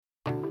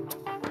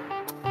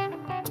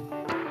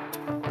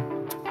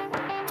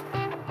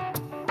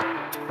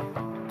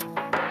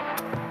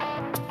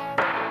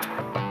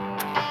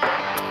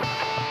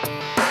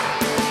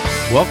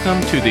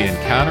Welcome to the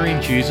Encountering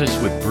Jesus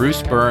with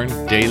Bruce Byrne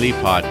Daily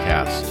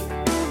Podcast.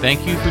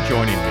 Thank you for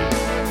joining me.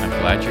 I'm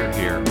glad you're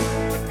here.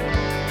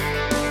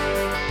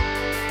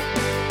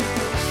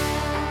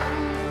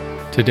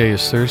 Today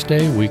is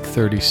Thursday, week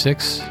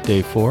 36,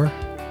 day 4.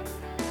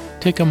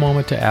 Take a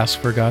moment to ask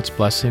for God's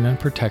blessing and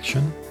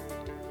protection.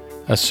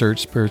 Assert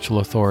spiritual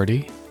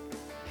authority.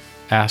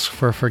 Ask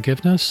for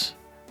forgiveness.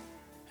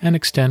 And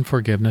extend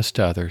forgiveness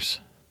to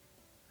others.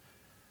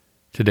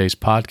 Today's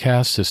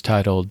podcast is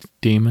titled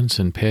Demons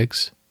and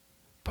Pigs,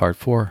 Part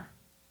 4.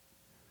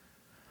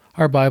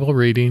 Our Bible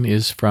reading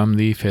is from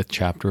the 5th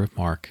chapter of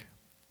Mark.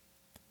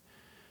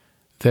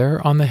 There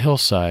on the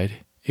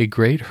hillside, a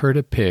great herd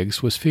of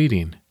pigs was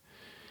feeding,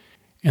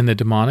 and the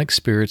demonic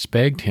spirits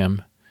begged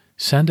him,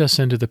 "Send us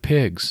into the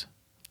pigs.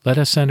 Let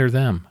us enter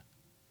them."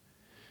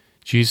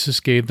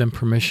 Jesus gave them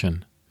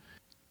permission.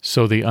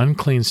 So the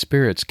unclean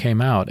spirits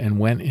came out and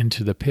went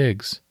into the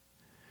pigs.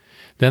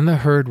 Then the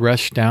herd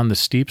rushed down the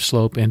steep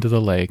slope into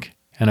the lake,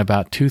 and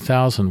about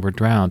 2,000 were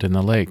drowned in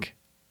the lake.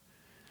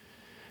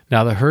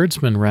 Now the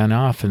herdsmen ran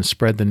off and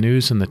spread the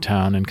news in the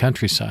town and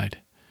countryside,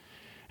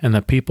 and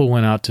the people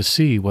went out to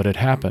see what had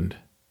happened.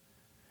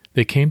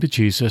 They came to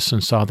Jesus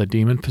and saw the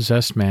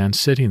demon-possessed man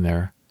sitting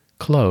there,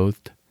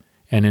 clothed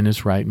and in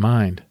his right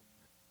mind,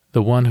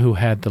 the one who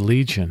had the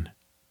legion,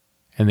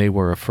 and they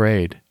were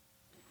afraid.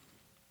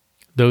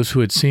 Those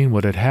who had seen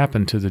what had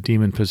happened to the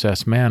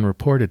demon-possessed man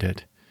reported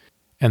it,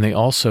 and they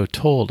also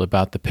told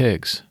about the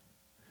pigs.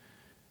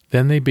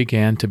 Then they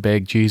began to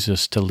beg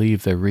Jesus to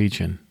leave their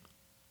region.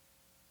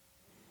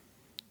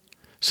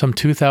 Some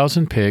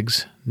 2,000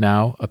 pigs,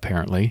 now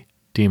apparently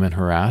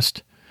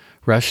demon-harassed,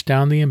 rush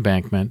down the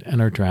embankment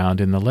and are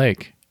drowned in the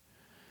lake.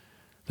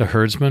 The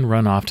herdsmen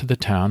run off to the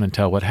town and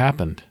tell what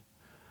happened,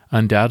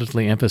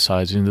 undoubtedly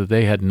emphasizing that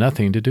they had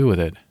nothing to do with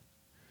it.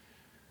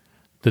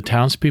 The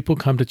townspeople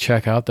come to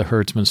check out the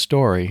herdsman's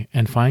story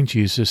and find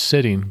Jesus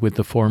sitting with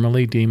the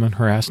formerly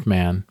demon-harassed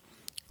man,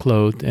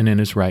 clothed and in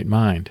his right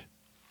mind.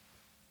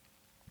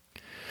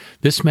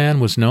 This man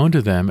was known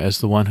to them as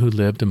the one who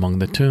lived among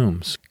the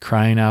tombs,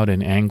 crying out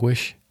in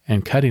anguish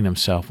and cutting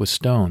himself with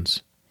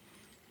stones.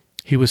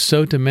 He was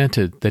so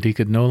demented that he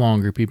could no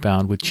longer be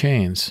bound with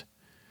chains.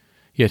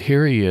 Yet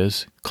here he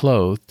is,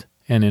 clothed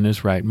and in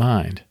his right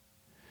mind,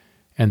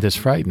 and this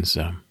frightens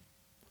them.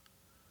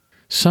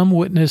 Some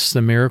witness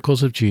the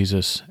miracles of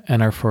Jesus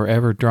and are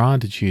forever drawn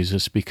to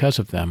Jesus because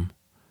of them,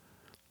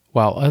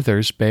 while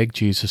others beg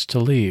Jesus to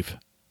leave.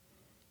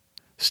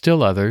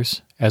 Still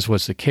others, as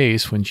was the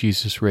case when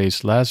Jesus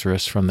raised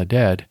Lazarus from the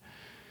dead,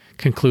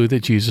 conclude that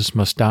Jesus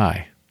must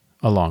die,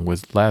 along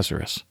with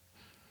Lazarus.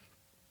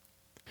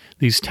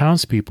 These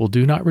townspeople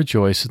do not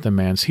rejoice at the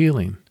man's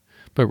healing,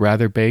 but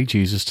rather beg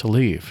Jesus to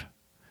leave.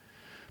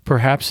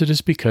 Perhaps it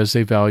is because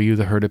they value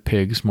the herd of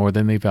pigs more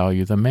than they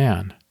value the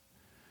man.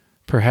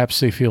 Perhaps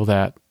they feel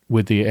that,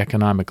 with the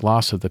economic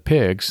loss of the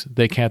pigs,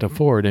 they can't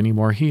afford any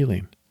more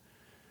healing.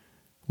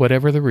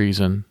 Whatever the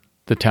reason,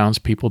 the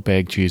townspeople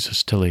beg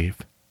Jesus to leave.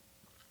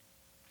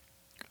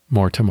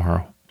 More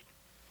tomorrow.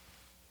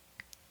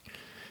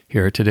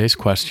 Here are today's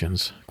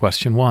questions.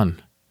 Question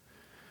 1.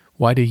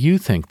 Why do you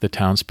think the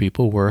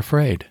townspeople were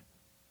afraid?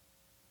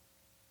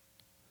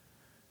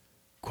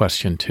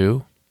 Question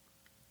 2.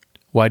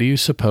 Why do you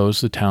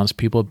suppose the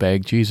townspeople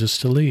begged Jesus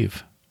to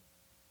leave?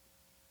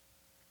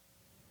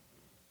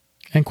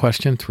 And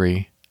question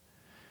 3,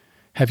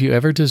 have you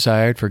ever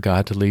desired for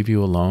God to leave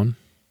you alone?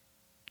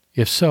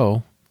 If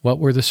so, what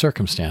were the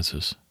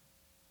circumstances?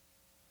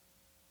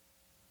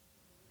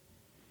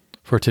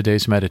 For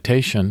today's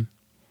meditation,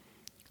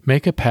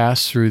 make a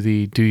pass through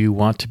the Do You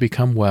Want to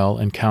Become Well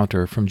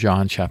encounter from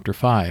John chapter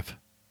 5.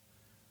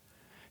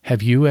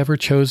 Have you ever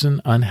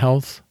chosen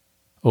unhealth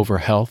over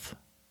health?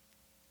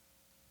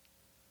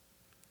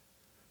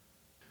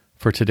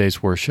 For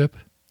today's worship,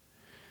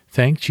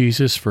 thank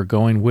Jesus for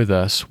going with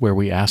us where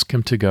we ask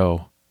Him to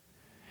go,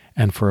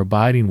 and for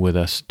abiding with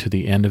us to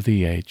the end of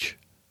the age.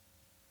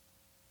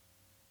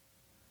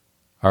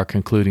 Our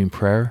concluding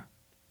prayer: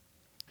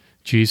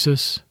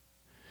 Jesus,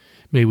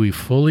 may we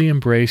fully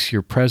embrace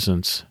Your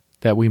presence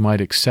that we might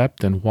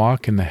accept and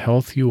walk in the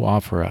health You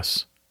offer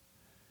us.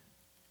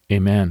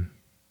 Amen.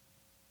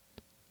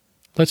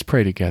 Let's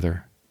pray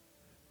together.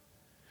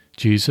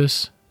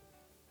 Jesus,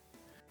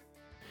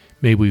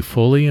 may we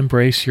fully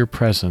embrace Your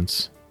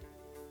presence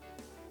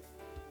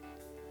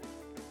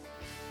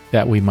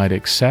that we might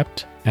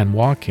accept and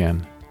walk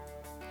in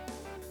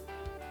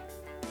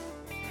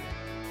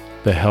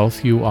the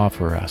health You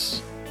offer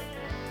us.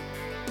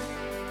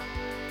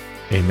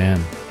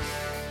 Amen.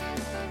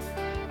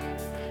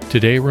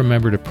 Today,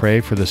 remember to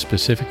pray for the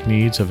specific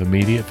needs of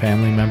immediate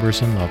family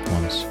members and loved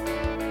ones.